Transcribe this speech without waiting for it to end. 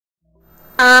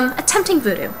Attempting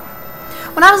voodoo.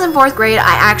 When I was in 4th grade,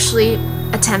 I actually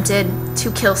attempted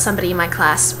to kill somebody in my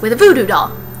class with a voodoo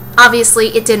doll. Obviously,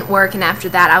 it didn't work, and after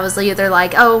that, I was either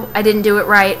like, oh, I didn't do it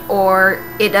right, or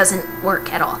it doesn't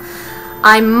work at all.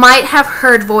 I might have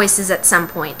heard voices at some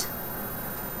point.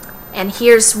 And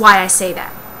here's why I say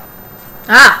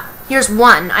that. Here's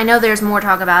one. I know there's more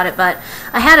talk about it, but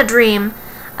I had a dream.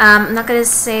 I'm not going to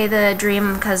say the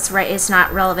dream because it's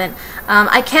not relevant.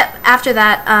 I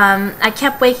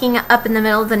kept waking up in the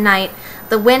middle of the night.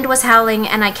 The wind was howling,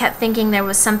 and I kept thinking there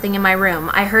was something in my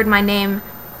room. I heard my name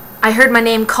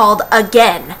called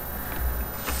again.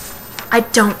 I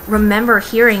don't remember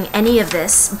hearing any of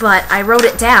this, but I wrote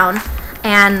it down.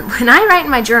 And when I write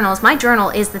in my journals, my journal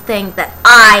is the thing that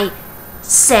I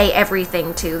say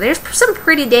everything to. There's some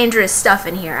pretty dangerous stuff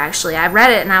in here, actually. I read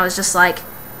it and I was just like,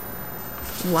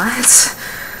 what?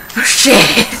 Oh,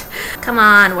 shit. Come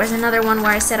on, where's another one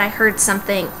where I said I heard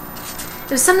something?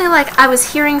 It was something like I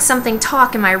was hearing something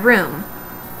talk in my room.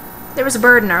 There was a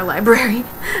bird in our library.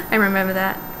 I remember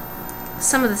that.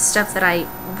 Some of the stuff that I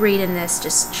read in this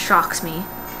just shocks me.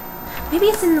 Maybe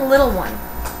it's in the little one.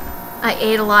 I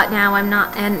ate a lot now I'm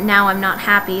not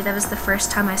happy. That was the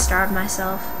first time I starved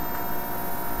myself.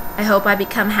 I hope I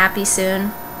become happy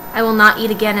soon. I will not eat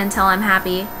again until I'm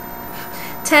happy.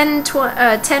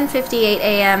 10:58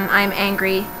 a.m. I'm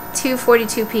angry.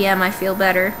 2:42 p.m. I feel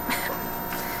better.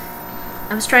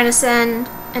 I was trying to send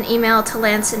an email to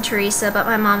Lance and Teresa, but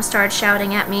my mom started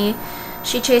shouting at me.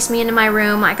 She chased me into my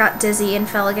room. I got dizzy and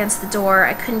fell against the door.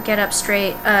 I couldn't get up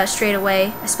straight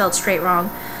away. I spelled straight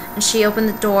wrong. And she opened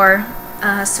the door,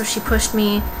 so she pushed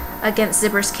me against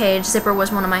Zipper's cage. Zipper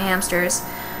was one of my hamsters.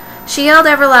 She yelled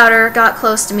ever louder, got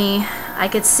close to me. I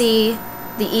could see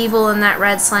the evil in that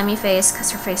red, slimy face,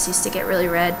 because her face used to get really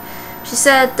red. She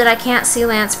said that I can't see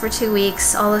Lance for 2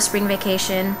 weeks, all of spring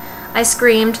vacation. I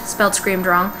screamed, spelled screamed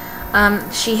wrong.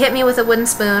 She hit me with a wooden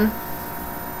spoon.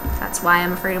 That's why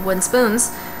I'm afraid of wooden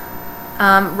spoons.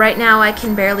 Right now I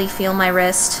can barely feel my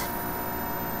wrist.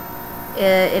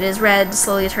 It is red,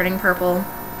 slowly turning purple.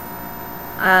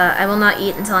 I will not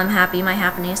eat until I'm happy. My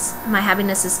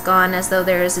happiness is gone, as though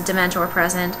there is a Dementor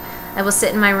present. I will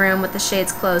sit in my room with the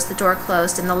shades closed, the door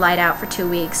closed, and the light out for 2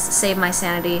 weeks. Save my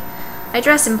sanity. I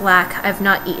dress in black. I have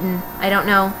not eaten. I don't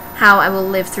know how I will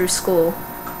live through school.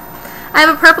 I have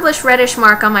a purplish reddish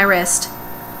mark on my wrist.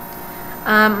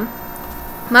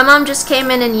 My mom just came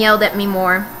in and yelled at me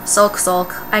more. Sulk,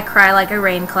 sulk. I cry like a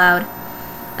rain cloud.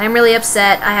 I'm really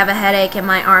upset. I have a headache and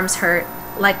my arms hurt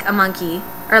like a monkey.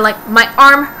 Or like, my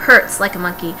arm hurts like a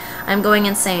monkey. I'm going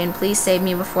insane. Please save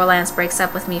me before Lance breaks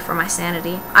up with me for my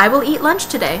sanity. I will eat lunch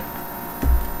today.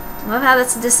 Love how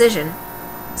that's a decision.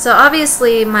 So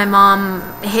obviously my mom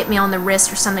hit me on the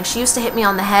wrist or something. She used to hit me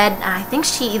on the head, and I think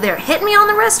she either hit me on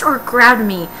the wrist or grabbed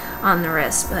me on the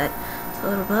wrist. But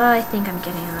I think I'm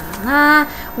getting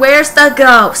where's the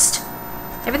ghost?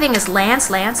 Everything is Lance,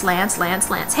 Lance, Lance, Lance,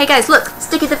 Lance. Hey guys, look!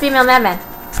 Sticky the female madman.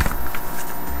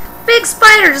 Big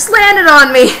spider just landed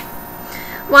on me!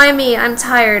 Why me? I'm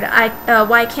tired.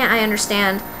 Why can't I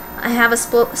understand? I have a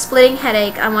splitting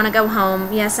headache. I want to go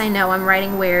home. Yes, I know, I'm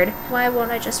writing weird. Why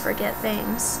won't I just forget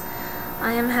things?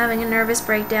 I am having a nervous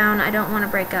breakdown. I don't want to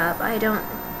break up. I don't.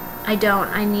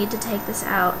 I need to take this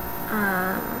out.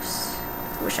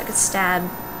 Wish I could stab.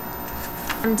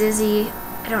 I'm dizzy.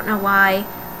 I don't know why.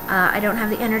 I don't have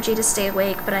the energy to stay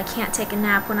awake, but I can't take a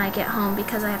nap when I get home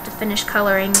because I have to finish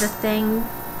coloring the thing.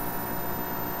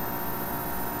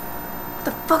 What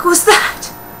the fuck was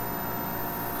that?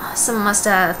 Someone must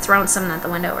have thrown something at the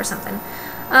window or something.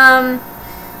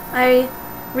 I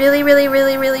really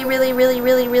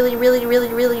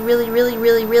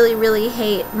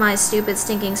hate my stupid,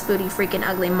 stinking, spooty, freaking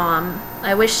ugly mom.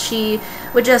 I wish she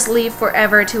would just leave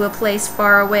forever to a place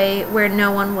far away where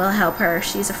no one will help her.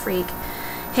 She's a freak.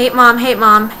 Hate mom, hate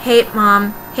mom, hate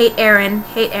mom, hate Erin,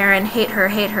 hate her, hate her,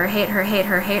 hate her, hate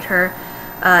her, hate her.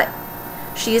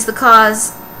 She's the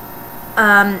cause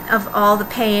of all the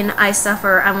pain I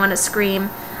suffer. I want to scream.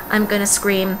 I'm gonna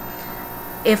scream.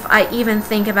 If I even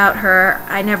think about her,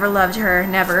 I never loved her,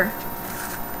 never.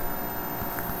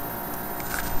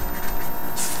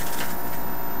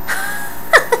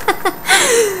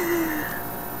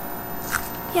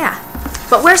 Yeah,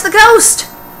 but where's the ghost?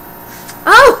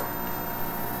 Oh!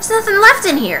 There's nothing left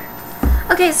in here.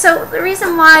 Okay, so the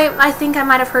reason why I think I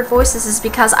might have heard voices is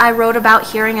because I wrote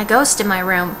about hearing a ghost in my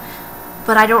room,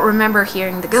 but I don't remember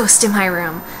hearing the ghost in my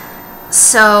room.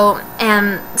 So,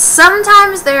 and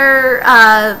sometimes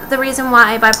the reason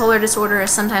why bipolar disorder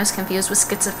is sometimes confused with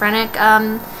schizophrenic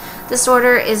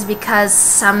disorder is because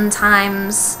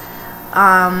sometimes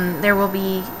there will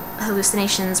be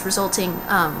hallucinations resulting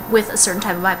with a certain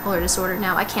type of bipolar disorder.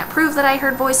 Now, I can't prove that I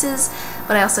heard voices,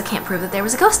 but I also can't prove that there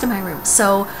was a ghost in my room,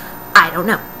 so I don't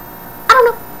know.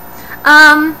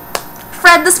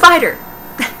 Fred the spider.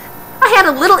 I had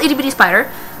a little itty-bitty spider.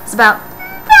 It was about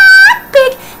that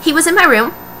big. He was in my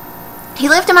room. He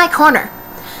lived in my corner.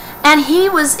 And he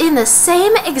was in the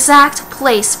same exact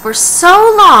place for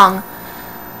so long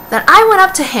that I went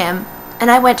up to him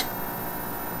and I went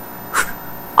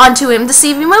onto him to see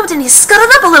if he moved, and he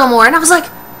scuttled up a little more, and I was like,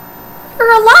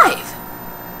 "You're alive."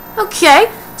 Okay.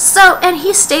 So, and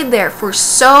he stayed there for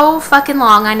so fucking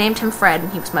long. I named him Fred,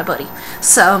 and he was my buddy.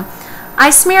 So, I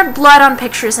smeared blood on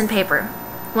pictures and paper.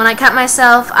 When I cut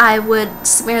myself, I would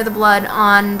smear the blood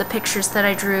on the pictures that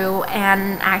I drew,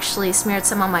 and actually smeared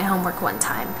some on my homework one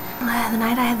time. The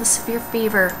night I had the severe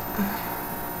fever.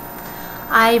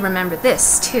 I remember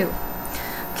this, too.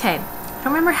 Okay, I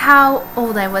don't remember how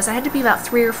old I was. I had to be about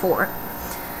 3 or 4.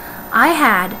 I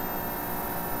had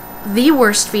the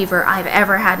worst fever I've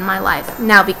ever had in my life.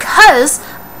 Now, because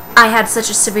I had such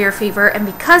a severe fever, and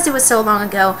because it was so long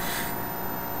ago,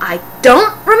 I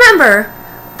don't remember,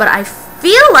 but I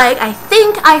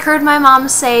think I heard my mom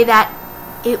say that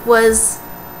it was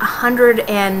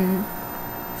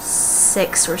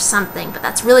 106 or something, but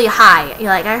that's really high.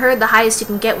 Like, I heard the highest you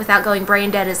can get without going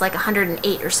brain dead is like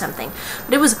 108 or something.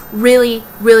 But it was really,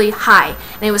 really high.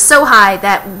 And it was so high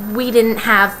that we didn't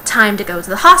have time to go to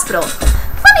the hospital.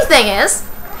 Funny thing is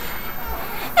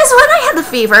when I had the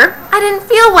fever, I didn't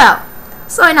feel well.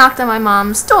 So I knocked on my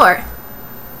mom's door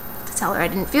to tell her I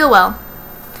didn't feel well.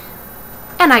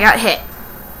 And I got hit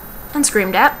and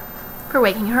screamed at for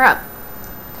waking her up.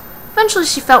 Eventually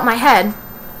she felt my head,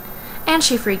 and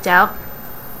she freaked out.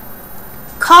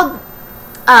 Called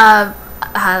a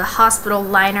hospital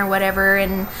line or whatever,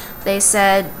 and they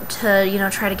said to,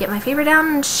 try to get my fever down,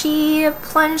 and she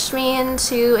plunged me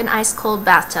into an ice-cold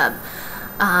bathtub.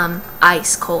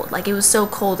 Ice cold. Like, it was so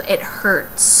cold, it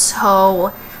hurt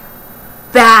so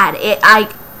bad.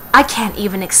 I can't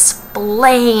even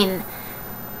explain.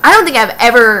 I don't think I've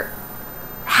ever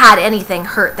had anything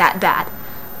hurt that bad.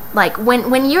 Like,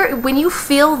 when you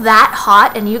feel that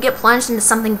hot and you get plunged into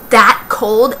something that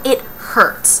cold, it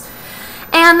hurts.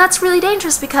 And that's really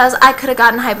dangerous because I could have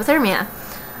gotten hypothermia.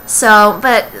 So,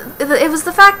 but it was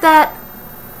the fact that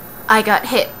I got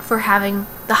hit for having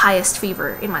the highest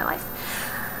fever in my life.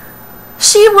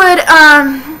 She would,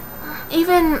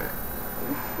 even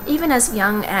as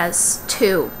young as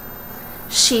 2,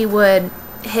 she would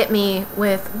hit me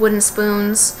with wooden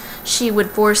spoons. She would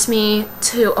force me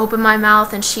to open my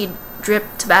mouth, and she'd drip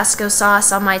Tabasco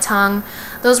sauce on my tongue.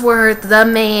 Those were the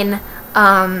main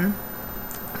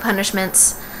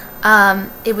punishments.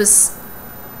 It was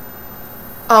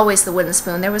always the wooden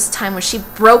spoon. There was a time when she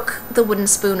broke the wooden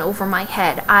spoon over my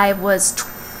head. I was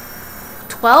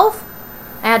 12?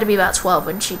 I had to be about 12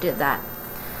 when she did that.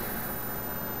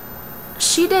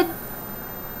 She did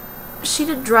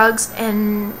drugs,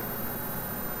 and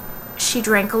she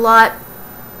drank a lot,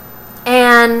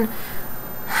 and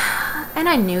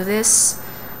I knew this.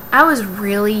 I was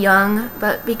really young,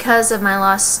 but because of my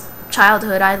lost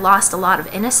childhood, I lost a lot of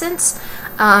innocence.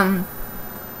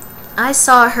 I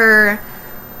saw her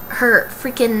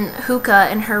freaking hookah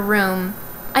in her room.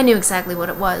 I knew exactly what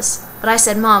it was, but I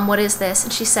said, "Mom, what is this?"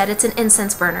 And she said, "It's an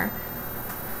incense burner."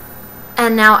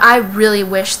 And now I really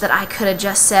wish that I could have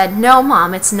just said, "No,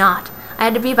 Mom, it's not." I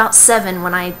had to be about 7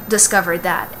 when I discovered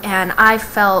that, and I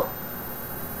felt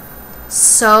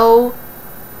so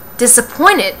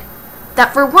disappointed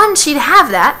that, for one, she'd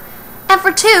have that, and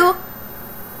for 2,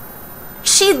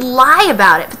 she'd lie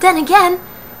about it. But then again,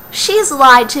 she's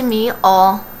lied to me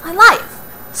all my life.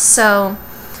 So,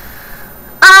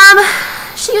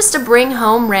 she used to bring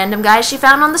home random guys she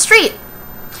found on the street.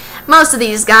 Most of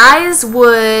these guys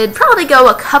would probably go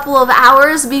a couple of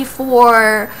hours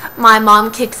before my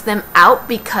mom kicked them out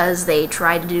because they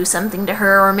tried to do something to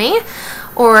her or me,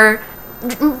 or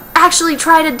actually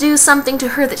try to do something to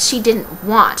her that she didn't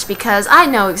want, because I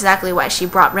know exactly why she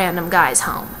brought random guys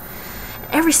home.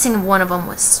 Every single one of them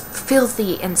was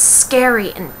filthy and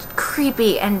scary and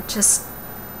creepy, and just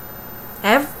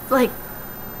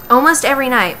almost every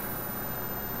night.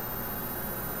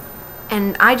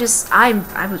 And I'm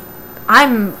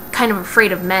kind of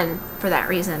afraid of men for that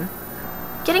reason.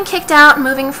 Getting kicked out,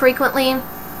 moving frequently.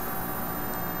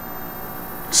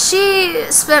 She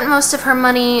spent most of her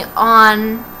money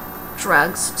on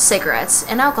drugs, cigarettes,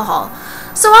 and alcohol.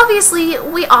 So obviously,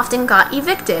 we often got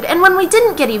evicted. And when we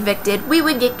didn't get evicted, we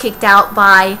would get kicked out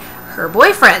by her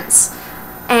boyfriends.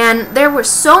 And there were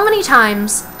so many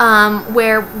times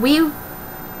where we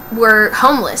were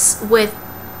homeless with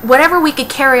whatever we could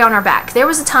carry on our back. There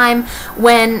was a time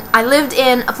when I lived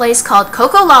in a place called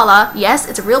Kokolala. Yes,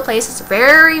 it's a real place. It's a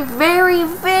very, very,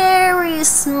 very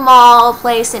small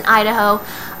place in Idaho.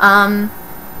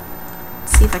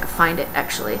 Let's see if I can find it,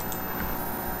 actually.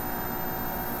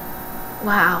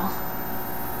 Wow.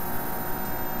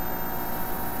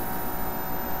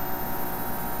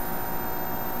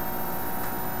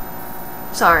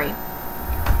 Sorry.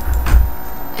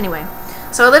 Anyway,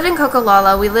 so I lived in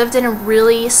Kokolala. We lived in a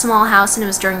really small house, and it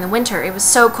was during the winter. It was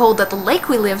so cold that the lake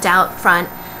we lived out front,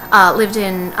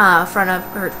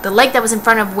 the lake that was in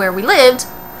front of where we lived,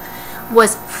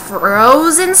 was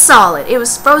frozen solid. It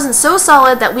was frozen so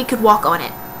solid that we could walk on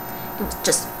it. It was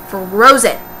just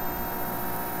frozen.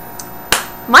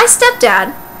 My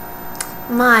stepdad,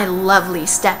 my lovely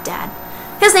stepdad,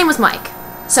 his name was Mike.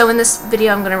 So in this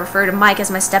video, I'm going to refer to Mike as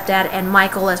my stepdad and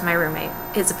Michael as my roommate.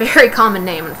 It's a very common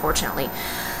name, unfortunately.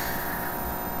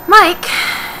 Mike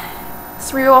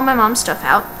threw all my mom's stuff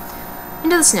out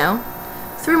into the snow,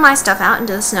 threw my stuff out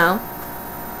into the snow,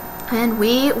 and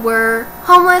we were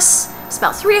homeless. It was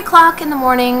about 3 o'clock in the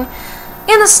morning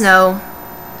in the snow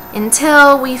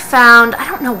until we found, I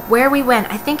don't know where we went.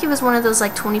 I think it was one of those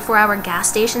like 24-hour gas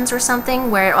stations or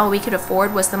something where all we could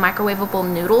afford was the microwavable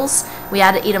noodles. We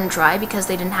had to eat them dry because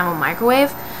they didn't have a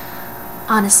microwave.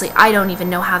 Honestly, I don't even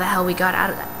know how the hell we got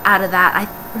out of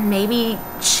that. Maybe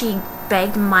she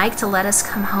begged Mike to let us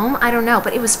come home. I don't know,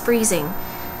 but it was freezing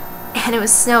and it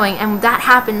was snowing, and that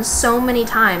happened so many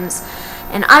times.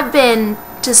 And I've been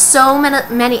to so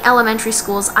many elementary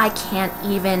schools, I can't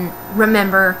even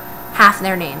remember half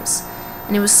their names.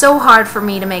 And it was so hard for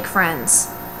me to make friends.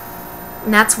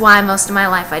 And that's why most of my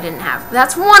life I didn't have.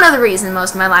 That's one of the reasons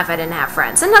most of my life I didn't have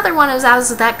friends. Another one was I was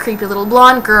with that creepy little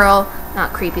blonde girl.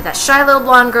 Not creepy, that shy little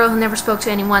blonde girl who never spoke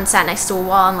to anyone, sat next to a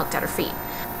wall and looked at her feet.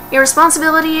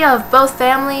 Irresponsibility of both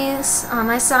families on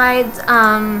my side.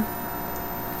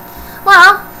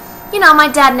 Well, you know, my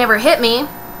dad never hit me,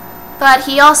 but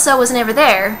he also was never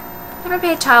there. Never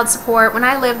paid child support. When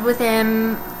I lived with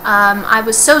him, I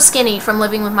was so skinny from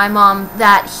living with my mom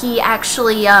that he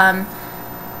actually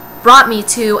brought me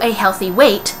to a healthy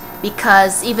weight,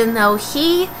 because even though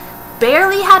he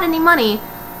barely had any money,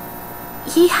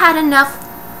 he had enough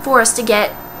for us to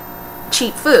get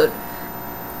cheap food.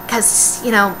 Because,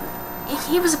 you know,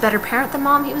 he was a better parent than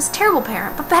Mom. He was a terrible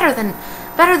parent, but better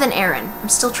than Aaron. I'm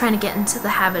still trying to get into the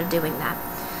habit of doing that.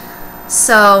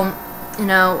 So, you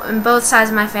know, on both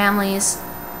sides of my families,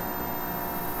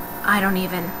 I don't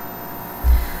even.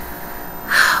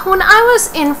 When I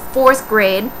was in 4th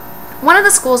grade, one of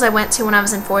the schools I went to when I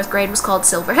was in 4th grade was called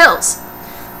Silver Hills.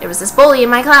 There was this bully in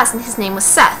my class, and his name was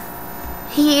Seth.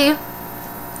 He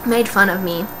made fun of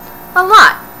me a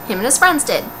lot. Him and his friends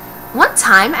did. One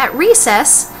time at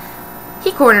recess,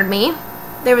 he cornered me.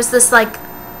 There was this like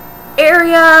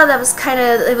area that was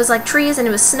it was like trees, and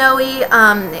it was snowy.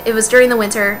 It was during the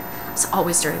winter. It's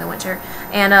always during the winter.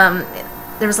 And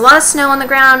there was a lot of snow on the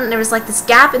ground, and there was like this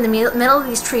gap in the middle of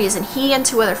these trees, and he and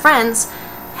 2 other friends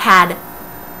had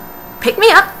picked me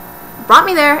up, brought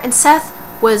me there, and Seth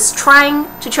was trying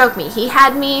to choke me. He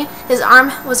had me, his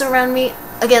arm was around me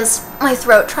against my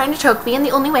throat trying to choke me, and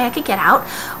the only way I could get out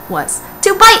was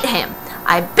to bite him.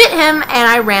 I bit him, and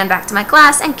I ran back to my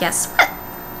class, and guess what?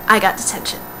 I got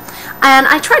detention. And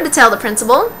I tried to tell the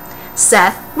principal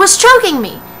Seth was choking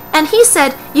me, and he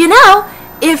said, you know,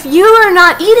 if you are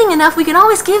not eating enough, we can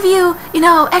always give you, you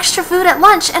know, extra food at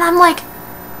lunch. And I'm like,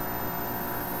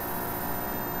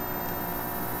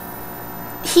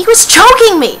 he was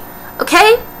choking me,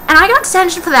 okay? And I got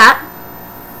detention for that.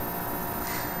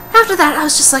 After that, I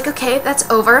was just like, okay, that's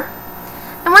over.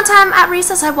 And one time at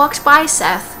recess, I walked by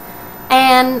Seth,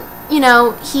 and, you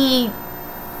know, he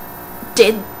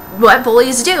did what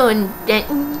bullies do, and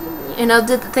you know,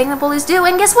 did the thing that bullies do,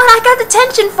 and guess what? I got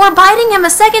detention for biting him a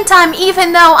second time,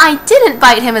 even though I didn't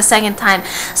bite him a second time.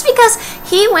 It's because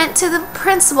he went to the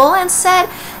principal and said,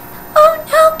 oh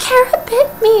no, Kara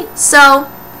bit me. So,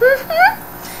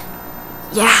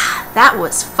 yeah, that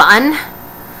was fun.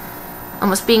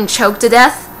 Almost being choked to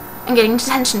death and getting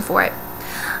detention for it.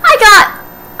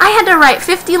 I had to write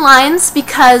 50 lines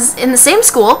because in the same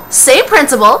school, same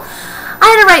principal, I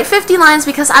had to write 50 lines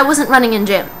because I wasn't running in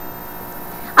gym.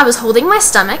 I was holding my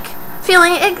stomach,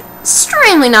 feeling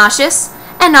extremely nauseous,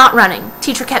 and not running.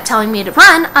 Teacher kept telling me to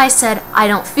run. I said, I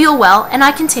don't feel well, and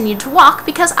I continued to walk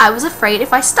because I was afraid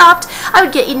if I stopped, I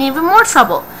would get in even more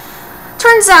trouble.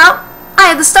 Turns out, I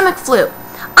had the stomach flu.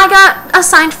 I got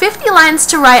assigned 50 lines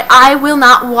to write, I will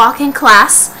not walk in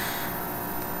class,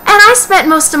 and I spent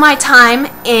most of my time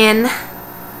in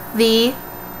the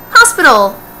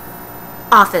hospital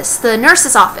office, the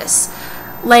nurse's office,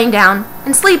 laying down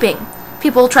and sleeping.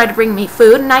 People tried to bring me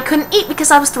food, and I couldn't eat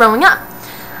because I was throwing up.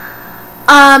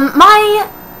 My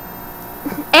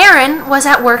Erin was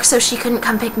at work, so she couldn't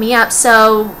come pick me up,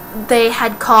 so they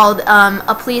had called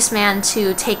a policeman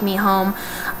to take me home.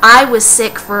 I was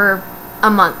sick for a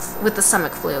month with the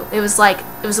stomach flu. It was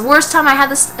the worst time I had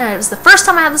this. It was the first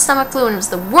time I had the stomach flu, and it was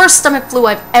the worst stomach flu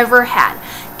I've ever had.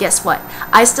 Guess what?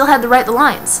 I still had to write the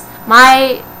lines.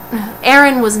 My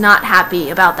Erin was not happy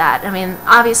about that. I mean,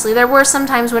 obviously, there were some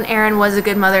times when Erin was a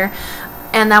good mother,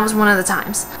 and that was one of the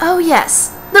times. Oh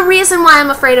yes, the reason why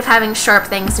I'm afraid of having sharp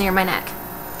things near my neck.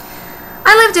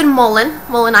 I lived in Mullen,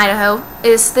 Idaho.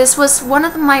 This was one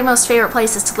of my most favorite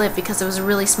places to live because it was a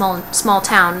really small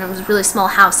town, and it was a really small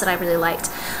house that I really liked.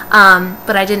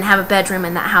 But I didn't have a bedroom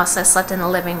in that house. I slept in the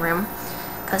living room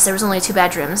because there was only 2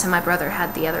 bedrooms, and my brother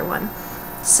had the other one.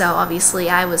 So obviously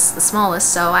I was the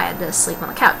smallest, so I had to sleep on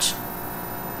the couch.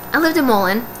 I lived in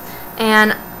Mullen,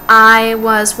 and I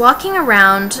was walking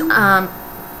around.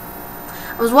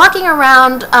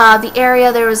 The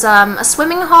area. There was a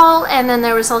swimming hall, and then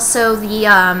there was also the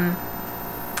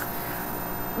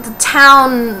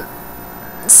town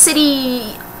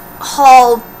city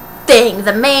hall thing,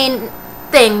 the main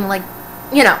thing, like,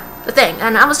 you know, the thing.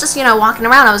 And I was just, you know, walking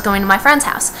around. I was going to my friend's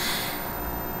house,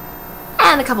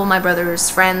 and a couple of my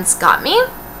brother's friends got me,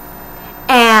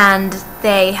 and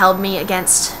they held me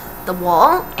against the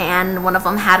wall, and one of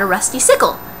them had a rusty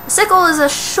sickle. A sickle is a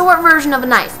short version of a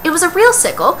knife. It was a real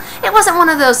sickle. It wasn't one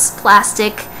of those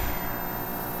plastic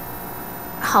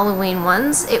Halloween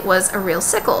ones. It was a real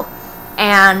sickle.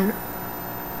 And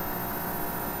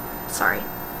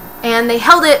they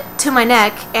held it to my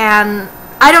neck, and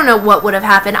I don't know what would have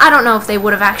happened. I don't know if they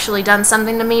would have actually done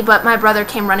something to me, but my brother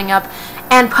came running up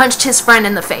and punched his friend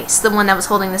in the face, the one that was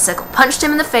holding the sickle. Punched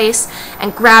him in the face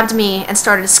and grabbed me and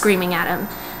started screaming at him.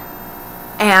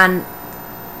 And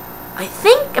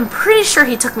I'm pretty sure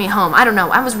he took me home. I don't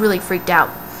know. I was really freaked out.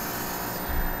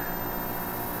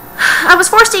 I was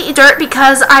forced to eat dirt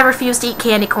because I refused to eat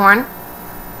candy corn.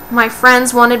 My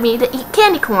friends wanted me to eat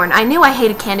candy corn. I knew I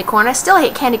hated candy corn. I still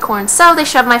hate candy corn, so they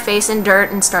shoved my face in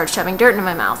dirt and started shoving dirt into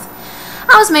my mouth.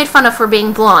 I was made fun of for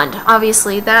being blonde.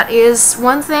 Obviously, that is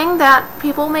one thing that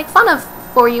people make fun of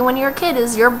for you when you're a kid,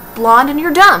 is you're blonde and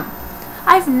you're dumb.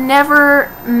 I've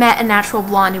never met a natural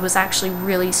blonde who was actually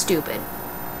really stupid.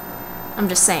 I'm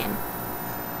just saying.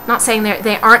 Not saying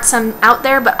they aren't some out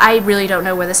there, but I really don't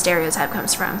know where the stereotype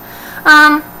comes from.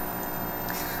 I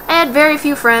had very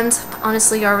few friends.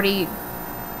 Honestly, I already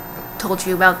told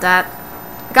you about that.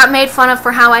 I got made fun of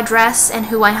for how I dress and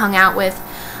who I hung out with.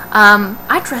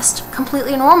 I dressed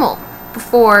completely normal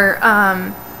before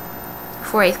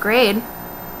 8th grade.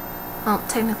 Well,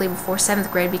 technically before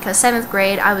 7th grade, because 7th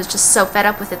grade I was just so fed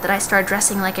up with it that I started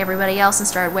dressing like everybody else and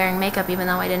started wearing makeup even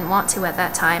though I didn't want to at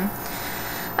that time.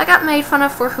 I got made fun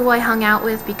of for who I hung out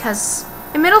with because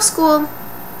in middle school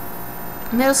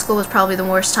was probably the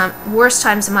worst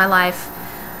times in my life.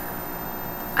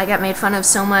 I got made fun of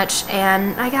so much,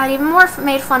 and I got even more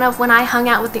made fun of when I hung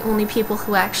out with the only people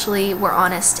who actually were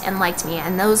honest and liked me,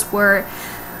 and those were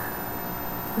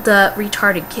the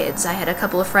retarded kids. I had a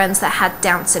couple of friends that had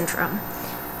Down syndrome,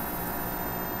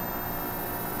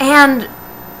 and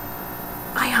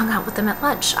I hung out with them at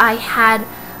lunch. I had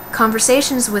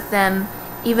conversations with them,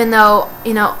 even though,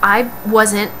 you know, I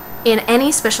wasn't in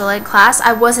any special ed class.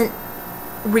 I wasn't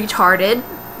retarded.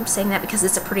 I'm saying that because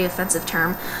it's a pretty offensive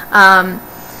term.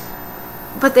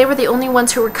 But they were the only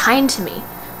ones who were kind to me.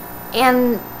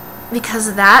 And because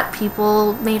of that,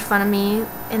 people made fun of me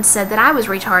and said that I was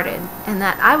retarded and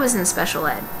that I was in special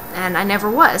ed. And I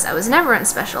never was. I was never in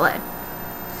special ed.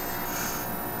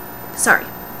 Sorry.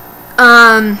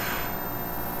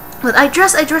 But I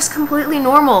dressed completely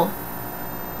normal.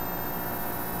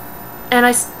 And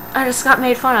I just got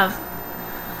made fun of.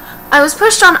 I was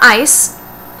pushed on ice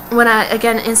when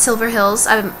again in Silver Hills.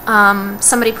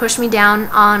 Somebody pushed me down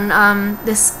on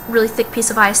this really thick piece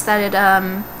of ice that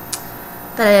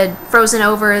had frozen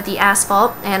over the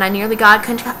asphalt, and I nearly got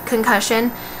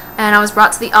concussion, and I was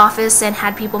brought to the office and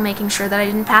had people making sure that I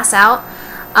didn't pass out.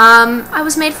 I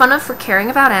was made fun of for caring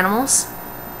about animals.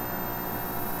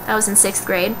 That was in 6th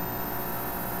grade.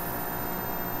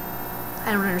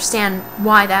 I don't understand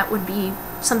why that would be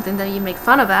something that you make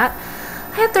fun of at.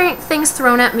 I had things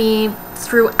thrown at me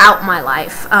throughout my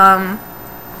life.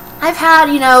 I've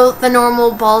had, you know, the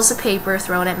normal balls of paper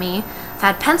thrown at me. I've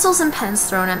had pencils and pens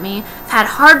thrown at me. I've had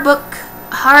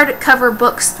hardcover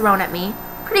books thrown at me.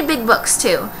 Pretty big books,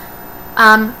 too.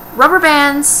 Rubber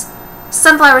bands,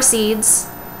 sunflower seeds.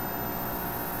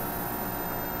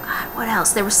 God, what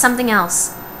else? There was something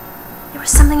else.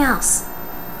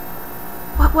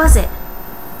 What was it?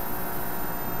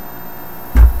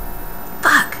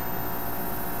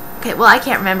 Okay, well, I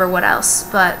can't remember what else,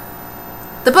 but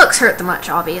the books hurt the much,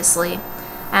 obviously.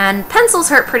 And pencils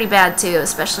hurt pretty bad, too,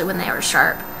 especially when they were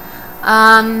sharp.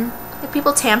 If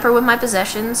people tamper with my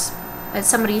possessions, I had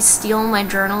somebody steal my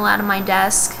journal out of my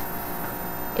desk.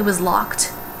 It was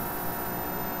locked.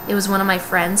 It was one of my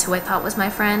friends who I thought was my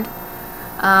friend.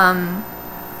 I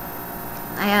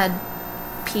had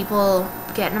people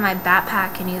get into my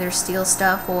backpack and either steal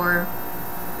stuff or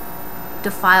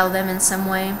defile them in some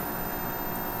way.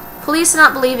 Police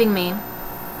not believing me.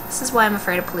 This is why I'm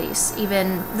afraid of police.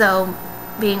 Even though,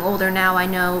 being older now, I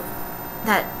know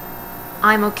that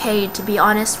I'm okay to be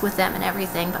honest with them and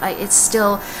everything, but I'm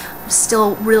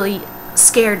still really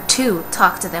scared to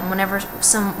talk to them. Whenever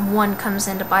someone comes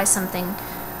in to buy something,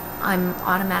 I'm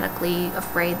automatically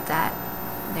afraid that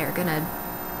they're gonna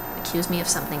accuse me of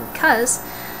something. Because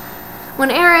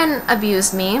when Erin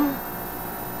abused me,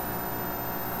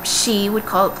 she would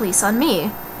call the police on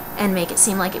me and make it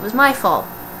seem like it was my fault.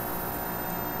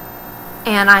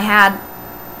 And I had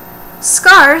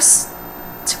scars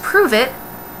to prove it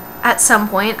at some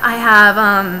point. I have,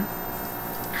 I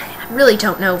really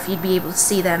don't know if you'd be able to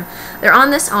see them. They're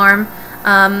on this arm.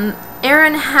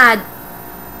 Erin had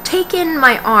taken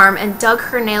my arm and dug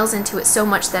her nails into it so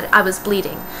much that I was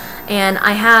bleeding. And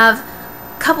I have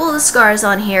a couple of the scars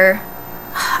on here.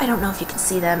 I don't know if you can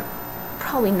see them.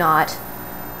 Probably not.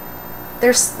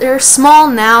 They're small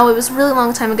now. It was a really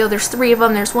long time ago. There's 3 of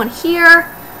them. There's one here,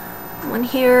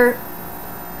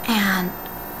 and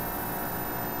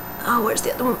oh, where's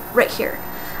the other one? Right here.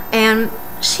 And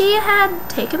she had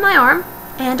taken my arm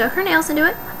and dug her nails into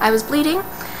it. I was bleeding.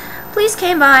 Police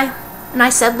came by, and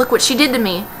I said, "Look what she did to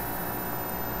me."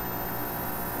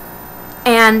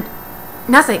 And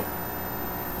nothing.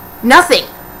 Nothing.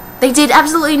 They did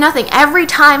absolutely nothing. Every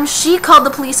time she called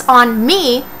the police on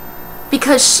me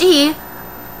because she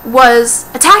was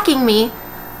attacking me,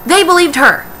 they believed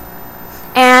her.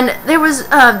 And there was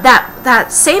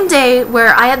that same day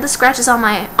where I had the scratches on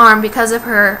my arm because of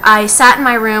her, I sat in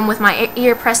my room with my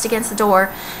ear pressed against the door.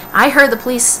 I heard the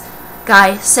police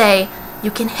guy say,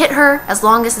 "You can hit her as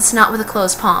long as it's not with a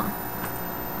closed palm."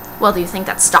 Well, do you think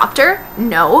that stopped her?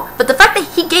 No. But the fact that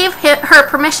he gave her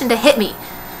permission to hit me.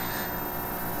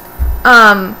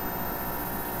 I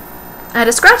had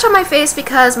a scratch on my face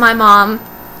because my mom,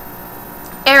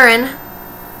 Erin,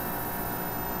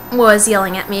 was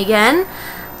yelling at me again,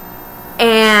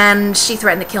 and she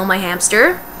threatened to kill my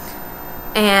hamster,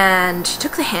 and she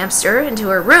took the hamster into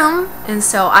her room, and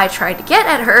so I tried to get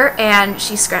at her, and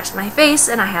she scratched my face,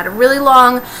 and I had a really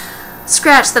long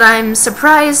scratch that I'm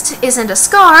surprised isn't a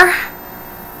scar.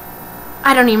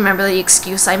 I don't even remember the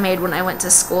excuse I made when I went to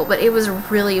school, but it was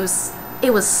really,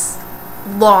 it was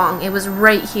long. It was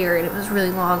right here, and it was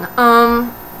really long.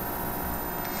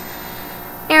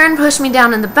 Erin pushed me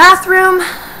down in the bathroom.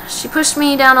 She pushed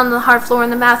me down on the hard floor in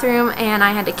the bathroom, and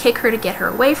I had to kick her to get her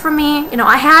away from me. You know,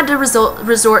 I had to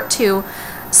resort to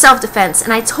self-defense,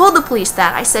 and I told the police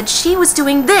that. I said, she was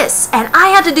doing this, and I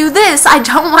had to do this. I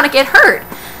don't want to get hurt.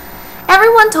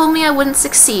 Everyone told me I wouldn't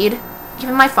succeed,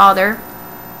 even my father.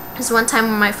 There's one time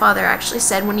when my father actually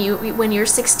said, when you're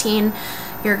 16,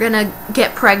 you're gonna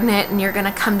get pregnant, and you're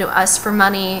gonna come to us for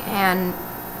money, and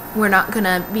we're not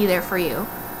gonna be there for you.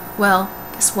 Well,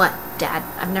 guess what, Dad?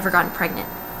 I've never gotten pregnant.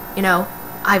 You know,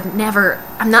 I'm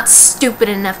not stupid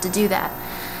enough to do that.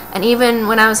 And even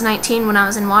when I was 19, when I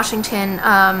was in Washington,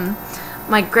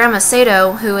 my grandma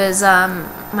Sato, who is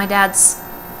my dad's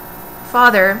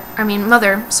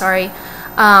mother, sorry,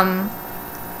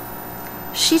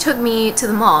 she took me to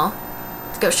the mall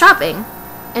to go shopping.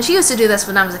 And she used to do this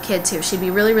when I was a kid too. She'd be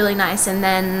really, really nice, and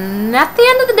then at the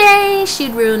end of the day,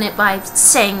 she'd ruin it by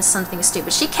saying something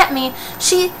stupid. She kept me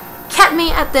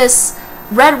at this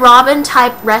Red Robin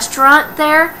type restaurant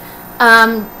there.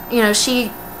 You know,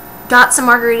 she got some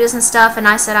margaritas and stuff, and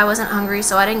I said I wasn't hungry,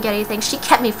 so I didn't get anything. She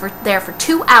kept me there for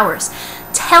 2 hours,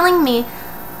 telling me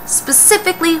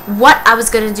specifically what I was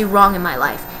going to do wrong in my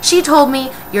life. She told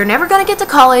me, you're never going to get to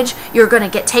college, you're going to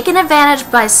get taken advantage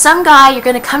by some guy, you're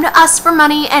going to come to us for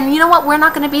money, and you know what, we're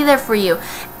not going to be there for you.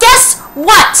 Guess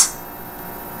what,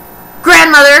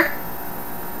 grandmother?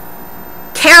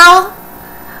 Carol,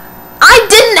 I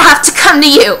didn't have to come to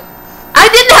you. I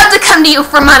didn't have to come to you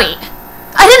for money.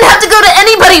 I didn't have to go to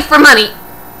anybody for money.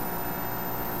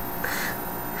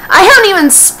 I haven't even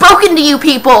spoken to you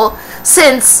people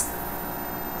since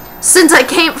I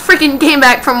came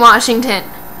back from Washington.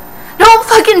 Don't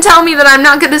fucking tell me that I'm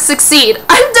not gonna succeed.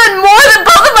 I've done more than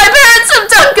both of my parents have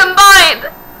done combined.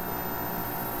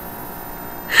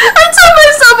 I told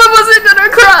myself I wasn't gonna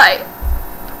cry.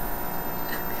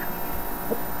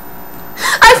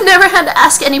 I've never had to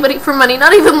ask anybody for money,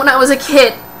 not even when I was a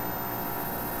kid.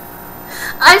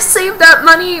 I saved that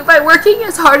money by working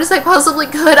as hard as I possibly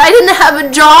could. I didn't have a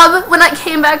job when I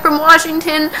came back from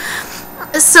Washington,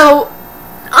 so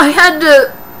I had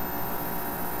to,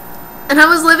 and I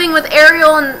was living with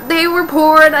Ariel, and they were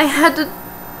poor, and I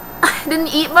didn't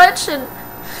eat much, and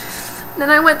then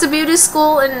I went to beauty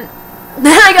school, and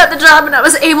then I got the job, and I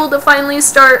was able to finally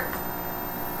start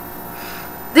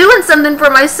doing something for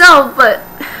myself. But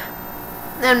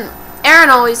then Aaron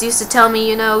always used to tell me,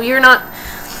 you know, you're not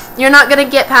gonna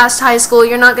get past high school,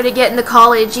 you're not gonna get into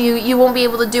college, you won't be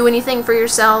able to do anything for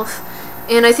yourself.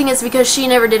 And I think it's because she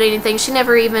never did anything. She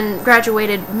never even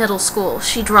graduated middle school.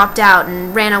 She dropped out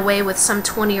and ran away with some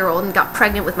 20-year-old and got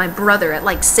pregnant with my brother at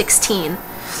like 16.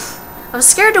 I was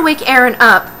scared to wake Aaron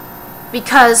up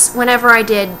because whenever I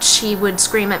did, she would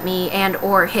scream at me and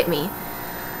or hit me.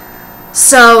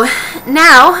 So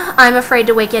now I'm afraid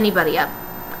to wake anybody up.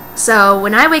 So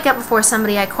when I wake up before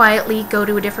somebody, I quietly go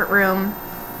to a different room.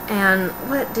 And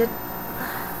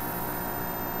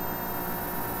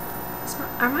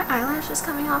are my eyelashes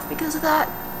coming off because of that?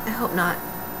 I hope not.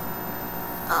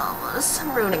 Oh,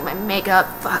 I'm ruining my makeup.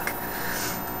 Fuck.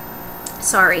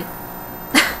 Sorry.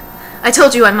 I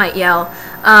told you I might yell.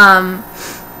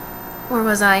 Where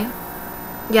was I?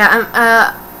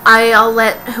 Yeah, I'll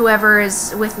let whoever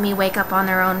is with me wake up on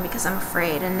their own because I'm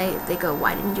afraid. And they go,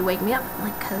 why didn't you wake me up? I'm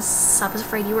like, because I was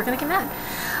afraid you were going to get mad.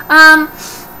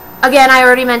 Again, I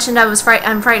already mentioned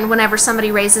I'm frightened whenever somebody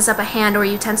raises up a hand or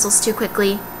utensils too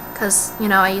quickly. Because, you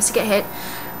know, I used to get hit.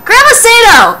 Grandma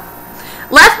Sato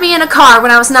left me in a car when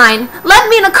I was 9. Left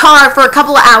me in a car for a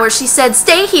couple of hours. She said,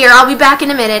 stay here, I'll be back in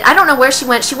a minute. I don't know where she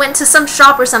went. She went to some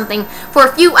shop or something for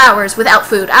a few hours without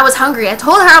food. I was hungry. I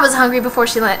told her I was hungry before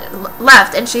she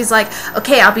left. And she's like,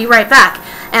 okay, I'll be right back.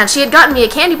 And she had gotten me a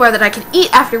candy bar that I could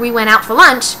eat after we went out for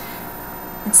lunch.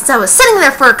 And since I was sitting there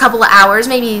for a couple of hours,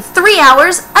 maybe 3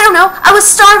 hours, I don't know, I was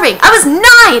starving. I was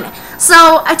 9.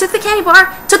 So I took the candy bar,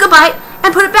 took a bite,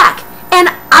 and put it back. And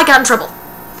I got in trouble.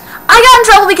 I got in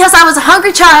trouble because I was a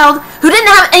hungry child who didn't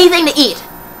have anything to eat.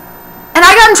 And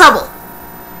I got in trouble.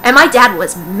 And my dad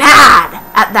was mad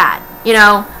at that. You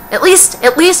know, at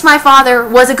least my father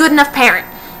was a good enough parent.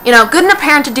 You know, good enough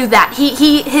parent to do that.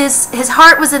 His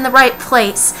heart was in the right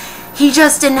place. He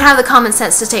just didn't have the common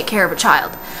sense to take care of a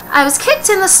child. I was kicked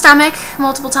in the stomach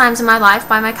multiple times in my life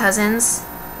by my cousins,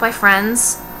 by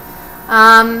friends.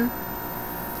 My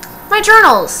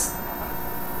journals.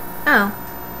 Oh,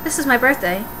 this is my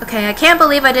birthday. Okay, I can't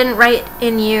believe I didn't write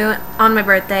in you on my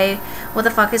birthday. What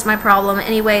the fuck is my problem?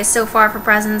 Anyway, so far for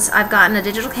presents, I've gotten a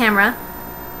digital camera.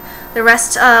 The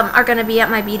rest are going to be at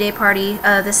my B-Day party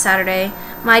this Saturday.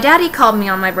 My daddy called me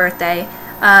on my birthday.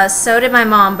 So did my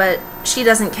mom, but she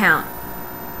doesn't count.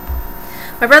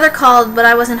 My brother called, but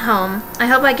I wasn't home. I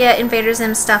hope I get Invader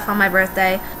Zim stuff on my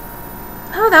birthday.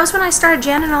 Oh, that was when I started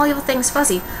Jan and All Evil Things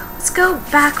Fuzzy. Let's go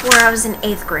back where I was in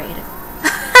 8th grade.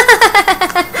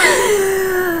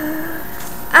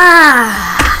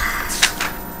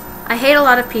 I hate a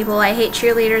lot of people. I hate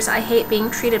cheerleaders. I hate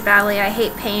being treated badly. I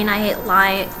hate pain. I hate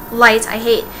light. I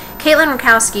hate... Caitlin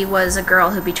Rakowski was a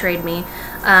girl who betrayed me.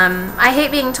 I hate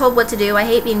being told what to do. I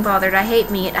hate being bothered. I hate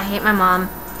meat. I hate my mom.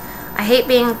 I hate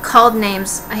being called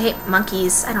names. I hate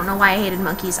monkeys. I don't know why I hated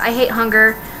monkeys. I hate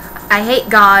hunger. I hate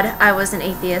God. I was an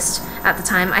atheist at the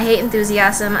time. I hate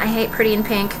enthusiasm. I hate pretty in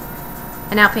pink.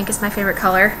 And now pink is my favorite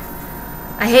color.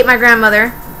 I hate my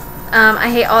grandmother.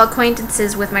 I hate all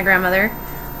acquaintances with my grandmother.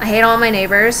 I hate all my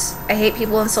neighbors. I hate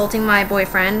people insulting my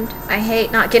boyfriend. I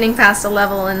hate not getting past a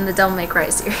level in the Devil May Cry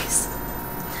series.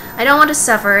 I don't want to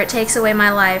suffer. It takes away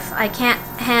my life. I can't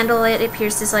handle it. It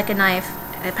pierces like a knife.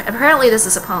 Apparently this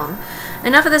is a poem.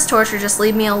 Enough of this torture. Just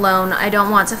leave me alone. I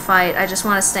don't want to fight. I just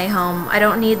want to stay home. I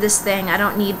don't need this thing. I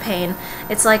don't need pain.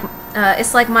 It's like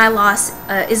my loss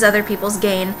is other people's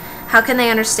gain. How can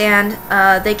they understand?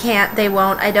 They can't. They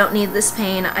won't. I don't need this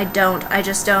pain. I don't. I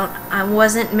just don't. I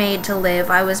wasn't made to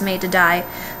live. I was made to die.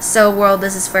 So world,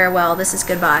 this is farewell. This is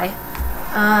goodbye.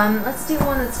 Let's do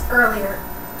one that's earlier.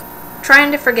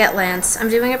 Trying to forget Lance. I'm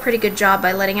doing a pretty good job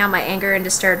by letting out my anger and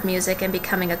disturbed music and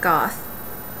becoming a goth.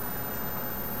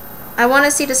 I want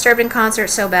to see Disturbed in concert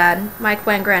so bad. Mike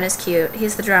Wengren is cute.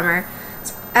 He's the drummer.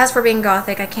 As for being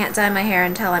gothic, I can't dye my hair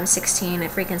until I'm 16.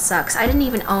 It freaking sucks. I didn't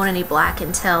even own any black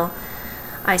until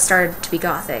I started to be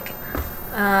gothic.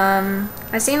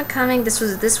 I seen it coming. This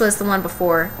was the one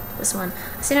before this one.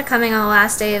 I seen it coming on the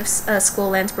last day of school.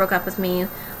 Lance broke up with me.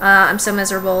 I'm so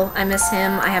miserable. I miss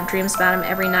him. I have dreams about him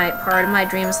every night. Part of my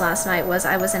dreams last night was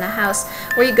I was in a house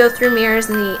where you go through mirrors,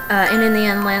 and in the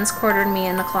end, Lance quartered me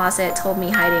in the closet, told me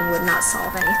hiding would not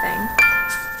solve anything.